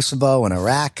did in Kosovo and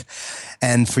Iraq.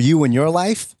 And for you in your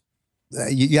life,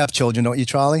 you have children, don't you,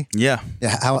 Charlie? Yeah.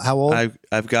 How old?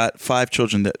 I've got 5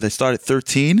 children. They start at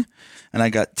 13, and I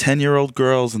got 10-year-old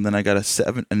girls, and then I got a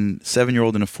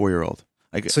 7-year-old and a 4-year-old.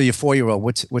 So your 4-year-old,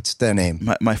 what's their name?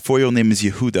 My 4-year-old name is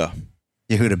Yehuda.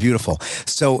 Yehuda, beautiful.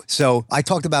 So I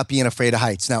talked about being afraid of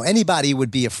heights. Now, anybody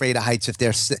would be afraid of heights if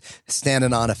they're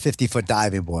standing on a 50-foot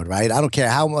diving board, right? I don't care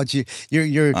how much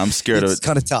you're. I'm scared of it. It's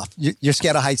kind of tough. You're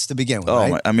scared of heights to begin with,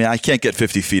 right? I can't get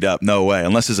 50 feet up. No way.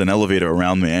 Unless there's an elevator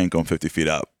around me, I ain't going 50 feet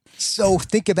up. So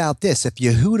think about this. If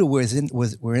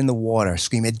Yehuda were in the water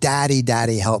screaming, "Daddy,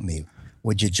 Daddy, help me,"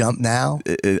 would you jump now?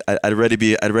 I'd already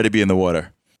be in the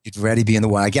water. You'd already be in the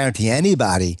water. I guarantee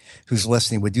anybody who's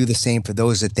listening would do the same for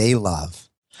those that they love,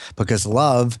 because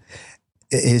love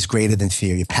is greater than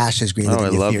fear. Your passion is greater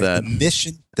than your fear. That.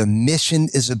 The mission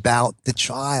is about the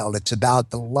child. It's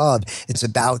about the love. It's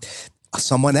about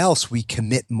someone else. We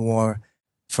commit more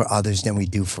for others than we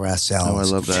do for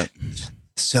ourselves. Oh, I love that.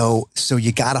 So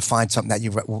you got to find something that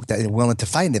you're willing to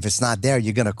fight. And if it's not there,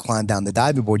 you're going to climb down the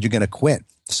diving board. You're going to quit.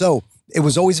 So it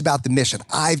was always about the mission.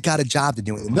 I've got a job to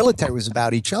do. The military was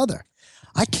about each other.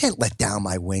 I can't let down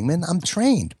my wingman. I'm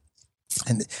trained.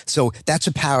 And so that's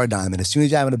a paradigm. And as soon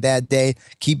as you're having a bad day,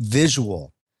 keep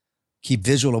visual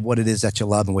of what it is that you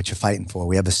love and what you're fighting for.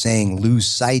 We have a saying, lose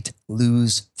sight,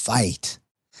 lose fight.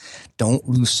 Don't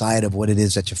lose sight of what it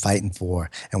is that you're fighting for.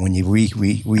 And when you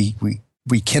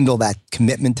rekindle that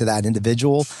commitment to that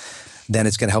individual, then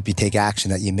it's going to help you take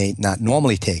action that you may not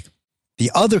normally take. The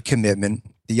other commitment,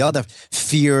 the other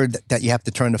fear that you have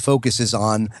to turn the focus is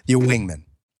on your wingman.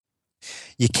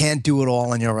 You can't do it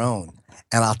all on your own.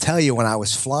 And I'll tell you, when I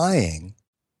was flying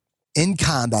in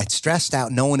combat, stressed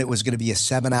out, knowing it was going to be a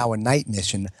 7-hour night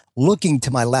mission, looking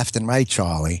to my left and right,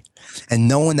 Charlie, and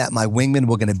knowing that my wingmen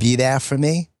were going to be there for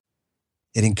me,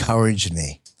 it encouraged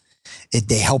me.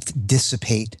 They helped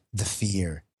dissipate the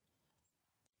fear.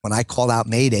 When I called out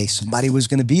Mayday, somebody was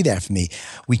going to be there for me.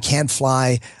 We can't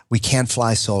fly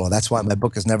solo. That's why my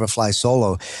book is Never Fly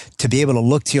Solo. To be able to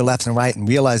look to your left and right and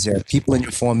realize there are people in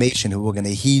your formation who are going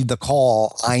to heed the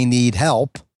call, I need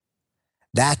help.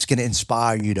 That's going to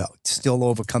inspire you to still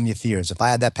overcome your fears. If I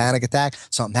had that panic attack,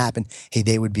 something happened, hey,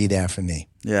 they would be there for me.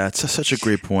 Yeah, it's such a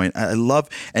great point. I love,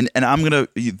 and I'm going to,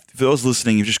 for those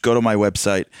listening, you just go to my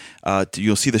website.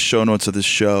 You'll see the show notes of this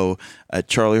show at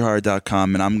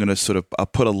charliehar.com, and I'm going to I'll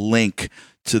put a link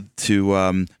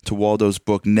to Waldo's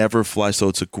book, Never Fly Solo.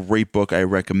 It's a great book. I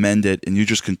recommend it, and you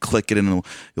just can click it and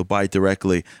you'll buy it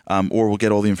directly, or we'll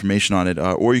get all the information on it.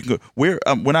 Or you can go, we're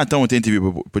not done with the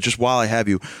interview, but just while I have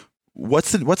you,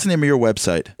 what's the name of your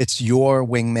website? It's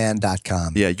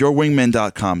yourwingman.com. Yeah,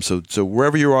 yourwingman.com. So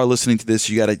wherever you are listening to this,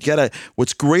 you gotta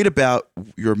what's great about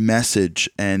your message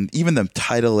and even the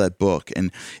title of that book, and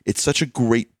it's such a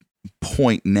great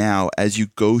point now as you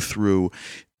go through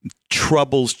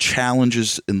troubles,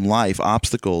 challenges in life,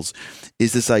 obstacles,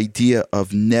 is this idea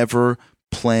of never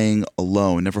playing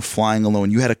alone, never flying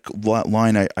alone. You had a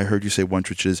line I heard you say once,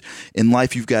 which is, in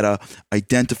life, you've got to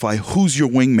identify who's your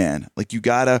wingman. Like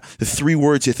the 3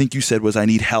 words I think you said was, I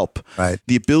need help. Right.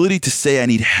 The ability to say I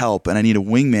need help and I need a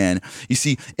wingman. You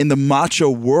see, in the macho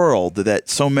world that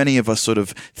so many of us sort of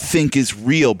think is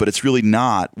real, but it's really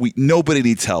not. Nobody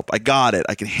needs help. I got it.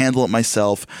 I can handle it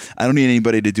myself. I don't need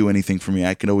anybody to do anything for me.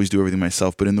 I can always do everything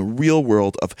myself. But in the real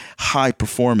world of high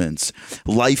performance,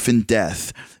 life and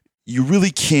death, you really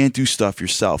can't do stuff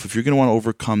yourself. If you're going to want to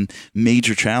overcome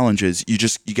major challenges, you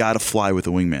got to fly with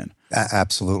a wingman.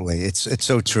 Absolutely. It's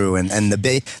so true. And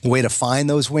the way to find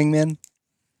those wingmen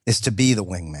is to be the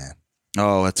wingman.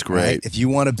 Oh, that's great. Right? If you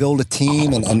want to build a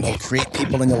team and create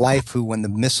people in your life who, when the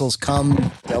missiles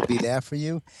come, they'll be there for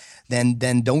you, then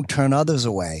don't turn others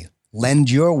away.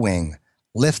 Lend your wing.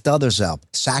 Lift others up,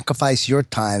 sacrifice your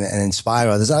time, and inspire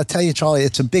others. I'll tell you, Charlie,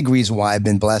 it's a big reason why I've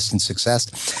been blessed and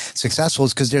successful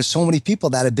is because there's so many people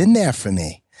that have been there for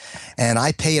me, and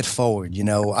I pay it forward. You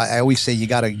know, I always say you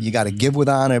gotta give with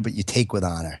honor, but you take with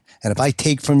honor. And if I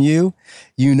take from you,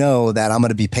 you know that I'm going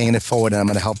to be paying it forward, and I'm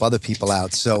going to help other people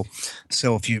out. So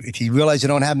if you realize you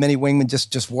don't have many wingmen,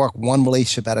 just work one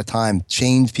relationship at a time,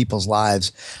 change people's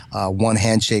lives, one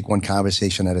handshake, one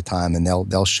conversation at a time, and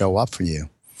they'll show up for you.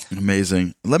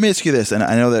 Amazing. Let me ask you this, and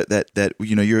I know that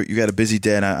you know you got a busy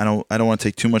day, and I don't want to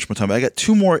take too much more time. But I got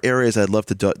 2 more areas I'd love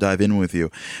to dive in with you.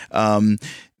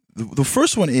 The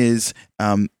first one is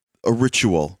a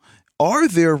ritual. Are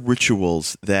there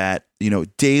rituals that, you know,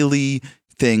 daily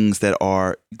things that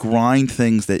are grind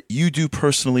things that you do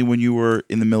personally when you were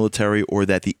in the military, or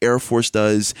that the Air Force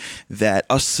does, that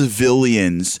us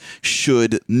civilians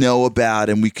should know about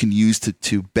and we can use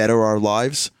to better our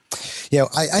lives? You know,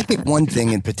 I think one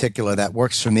thing in particular that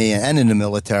works for me and in the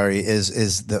military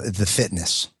is the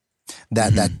fitness.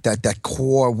 That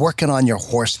core, working on your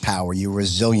horsepower, your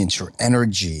resilience, your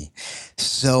energy,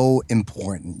 so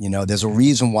important. You know, there's a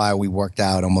reason why we worked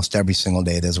out almost every single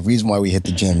day. There's a reason why we hit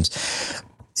the gyms.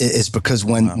 It's because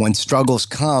when struggles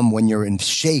come, when you're in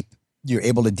shape, you're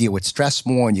able to deal with stress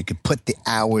more, and you can put the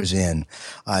hours in.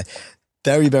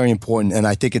 Very, very important. And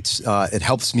I think it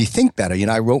helps me think better. You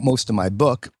know, I wrote most of my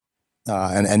book.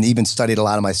 And even studied a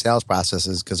lot of my sales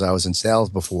processes because I was in sales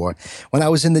before. When I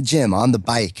was in the gym, on the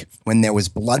bike, when there was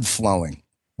blood flowing,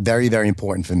 very, very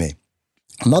important for me.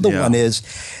 Another one is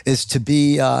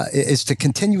to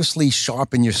continuously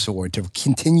sharpen your sword, to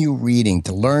continue reading,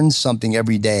 to learn something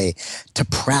every day, to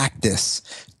practice,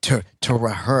 to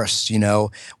rehearse. You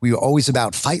know, we were always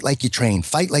about fight like you train,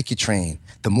 fight like you train.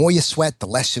 The more you sweat, the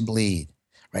less you bleed.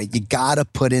 Right? You gotta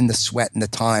put in the sweat and the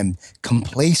time.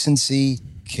 Complacency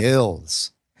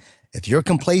kills. If you're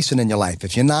complacent in your life,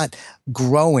 if you're not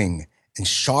growing and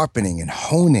sharpening and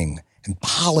honing and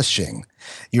polishing,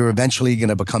 you're eventually going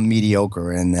to become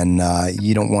mediocre, and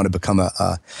you don't want to become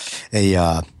a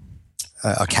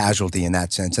casualty in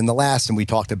that sense. And the last, and we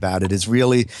talked about it, is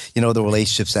really, you know, the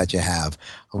relationships that you have.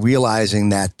 Realizing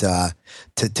that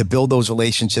to build those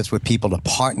relationships with people, to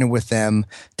partner with them,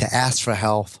 to ask for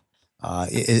help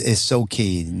is so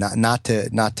key. Not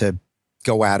to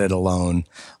go at it alone,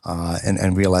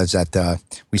 and realize that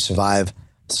we survive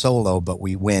solo, but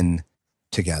we win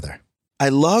together. I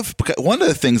love, one of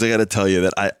the things I got to tell you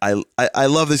that I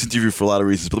love this interview for a lot of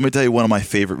reasons, but let me tell you one of my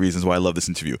favorite reasons why I love this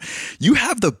interview. You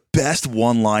have the best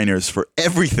one-liners for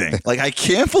everything. Like, I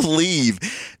can't believe,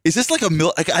 is this like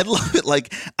like, I love it.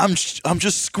 Like, I'm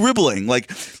just scribbling,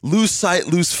 like, lose sight,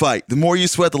 lose fight. The more you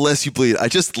sweat, the less you bleed. I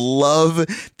just love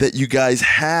that you guys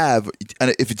have,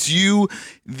 and if it's you,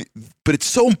 but it's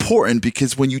so important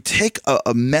because when you take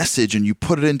a message and you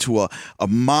put it into a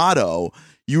motto,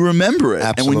 you remember it.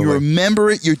 Absolutely. And when you remember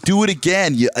it, you do it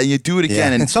again. You do it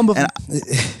again. Yeah. And some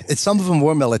of them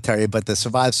were military, but the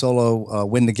survive solo,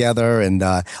 win together, and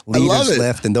leaders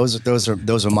lift, and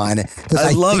those are mine.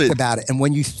 I love it about it. And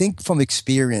when you think from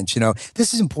experience, you know,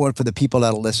 this is important for the people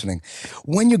that are listening.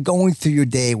 When you're going through your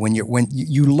day, when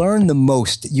you learn the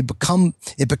most, it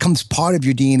becomes part of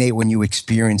your DNA when you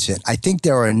experience it. I think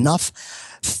there are enough.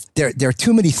 There are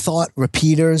too many thought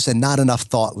repeaters and not enough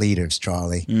thought leaders,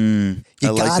 Charlie.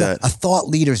 A thought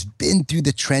leader's been through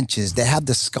the trenches. They have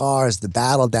the scars, the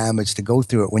battle damage to go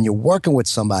through it. When you're working with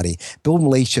somebody, build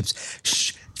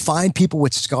relationships, find people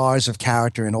with scars of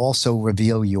character, and also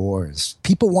reveal yours.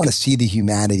 People want to see the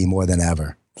humanity more than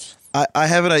ever. I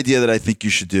have an idea that I think you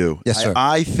should do. Yes, sir.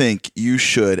 I think you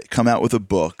should come out with a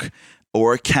book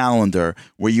or a calendar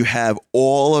where you have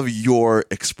all of your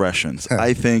expressions.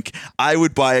 I think I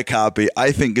would buy a copy.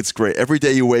 I think it's great. Every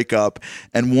day you wake up,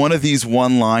 and one of these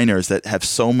one-liners that have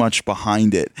so much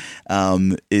behind it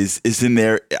is in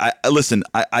there.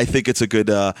 I think it's a good.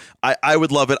 I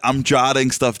would love it. I'm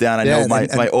jotting stuff down. I know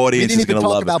my audience is going to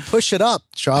love it. About push it up,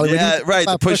 Charlie. Yeah, right.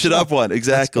 The push it up one,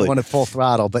 exactly. Going at full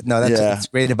throttle, but no, that's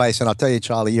great advice. And I'll tell you,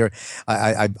 Charlie,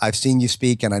 I've seen you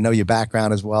speak, and I know your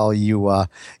background as well.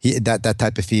 That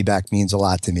type of feedback means a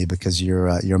lot to me because you're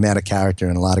a man of character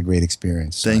and a lot of great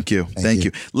experience. Thank you.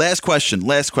 Last question.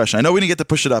 I know we didn't get to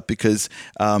push it up because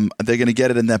they're going to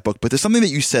get it in that book, but there's something that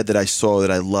you said that I saw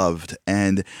that I loved,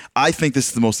 and I think this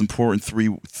is the most important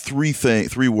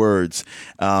three words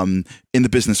in the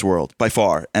business world by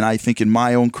far. And I think in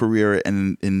my own career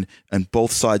and in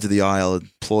both sides of the aisle,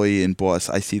 employee and boss,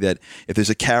 I see that if there's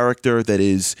a character that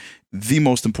is the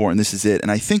most important, this is it. And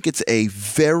I think it's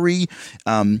very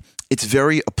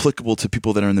applicable to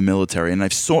people that are in the military. And I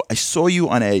saw you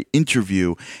on an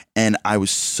interview, and I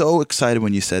was so excited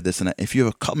when you said this. And if you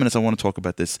have a couple minutes, I want to talk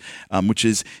about this, which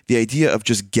is the idea of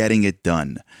just getting it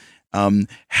done.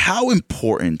 How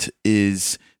important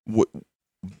is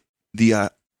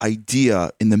the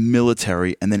idea in the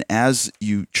military, and then as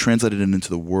you translate it into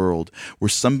the world, where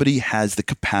somebody has the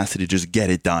capacity to just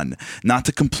get it done, not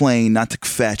to complain, not to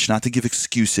fetch, not to give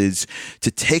excuses,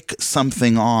 to take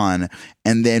something on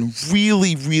and then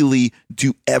really, really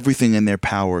do everything in their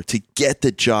power to get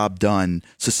the job done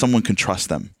so someone can trust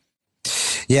them?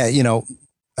 Yeah,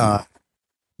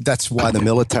 that's why the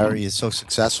military is so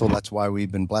successful. That's why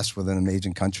we've been blessed with an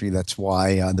amazing country. That's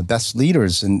why the best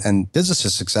leaders and business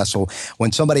is successful.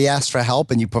 When somebody asks for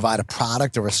help and you provide a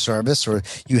product or a service, or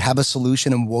you have a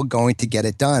solution and we're going to get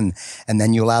it done, and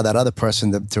then you allow that other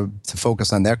person to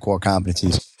focus on their core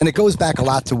competencies. And it goes back a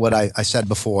lot to what I said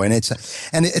before, and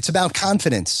it's about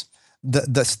confidence,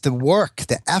 the work,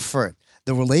 the effort,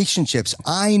 the relationships.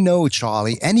 I know,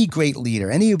 Charlie, any great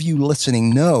leader, any of you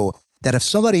listening know that if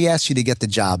somebody asks you to get the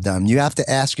job done, you have to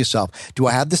ask yourself, do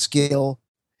I have the skill?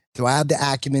 Do I have the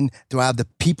acumen? Do I have the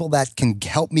people that can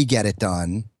help me get it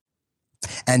done?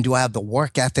 And do I have the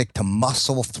work ethic to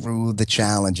muscle through the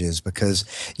challenges? Because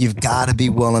you've got to be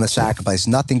willing to sacrifice.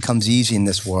 Nothing comes easy in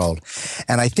this world.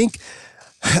 And I think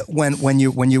when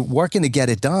you're working to get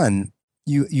it done,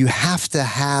 you have to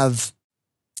have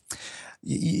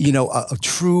a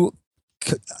true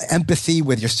empathy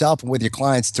with yourself and with your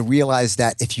clients to realize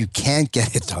that if you can't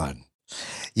get it done,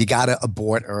 you got to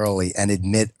abort early and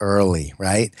admit early,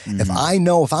 right? Mm-hmm.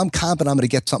 If I'm confident I'm going to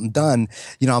get something done,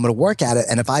 I'm going to work at it.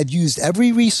 And if I've used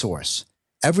every resource,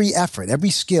 every effort,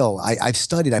 every skill, I've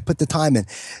studied, I put the time in.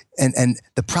 And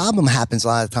the problem happens a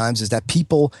lot of times is that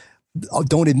people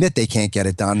don't admit they can't get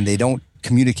it done. They don't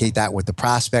communicate that with the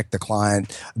prospect, the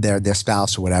client, their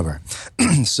spouse, or whatever.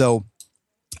 So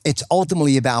it's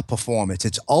ultimately about performance.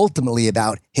 It's ultimately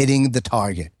about hitting the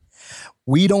target.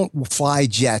 We don't fly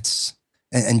jets,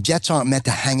 and jets aren't meant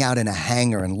to hang out in a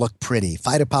hangar and look pretty.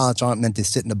 Fighter pilots aren't meant to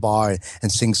sit in a bar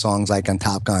and sing songs like on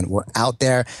Top Gun. We're out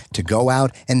there to go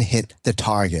out and hit the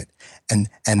target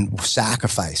and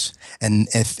sacrifice. And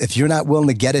if you're not willing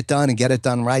to get it done and get it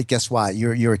done right, guess what?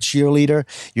 You're a cheerleader.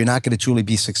 You're not going to truly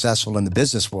be successful in the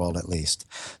business world, at least.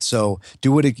 So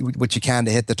do what you can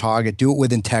to hit the target. Do it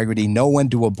with integrity. Know when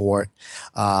to abort,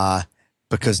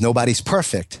 because nobody's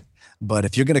perfect. But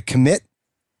if you're going to commit,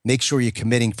 make sure you're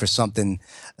committing for something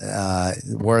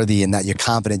worthy and that you're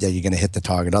confident that you're going to hit the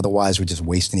target. Otherwise, we're just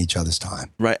wasting each other's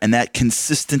time. Right. And that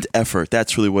consistent effort,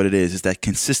 that's really what it is that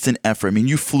consistent effort. I mean,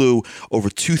 you flew over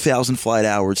 2,000 flight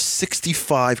hours,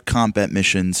 65 combat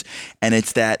missions, and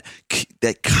it's that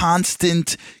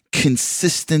constant,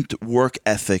 consistent work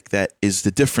ethic that is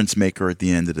the difference maker at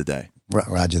the end of the day.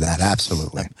 Roger that.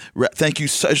 Absolutely. Thank you.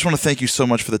 I just want to thank you so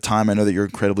much for the time. I know that you're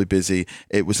incredibly busy.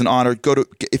 It was an honor.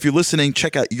 If you're listening,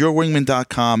 check out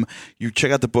yourwingman.com. You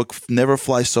check out the book, Never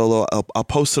Fly Solo. I'll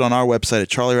post it on our website at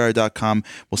charlieharary.com.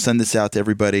 We'll send this out to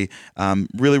everybody.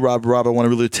 Really, Rob, I want to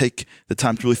really take the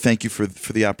time to really thank you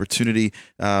for the opportunity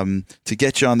to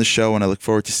get you on the show, and I look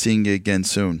forward to seeing you again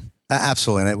soon.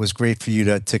 Absolutely. And it was great for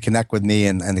you to connect with me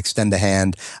and extend a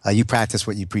hand. You practice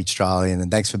what you preach, Charlie, and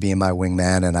thanks for being my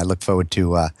wingman. And I look forward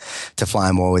to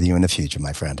flying more with you in the future,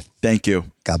 my friend. Thank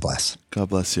you. God bless. God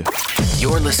bless you.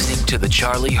 You're listening to The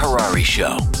Charlie Harary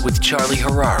Show with Charlie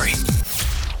Harary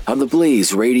on the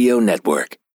Blaze Radio Network.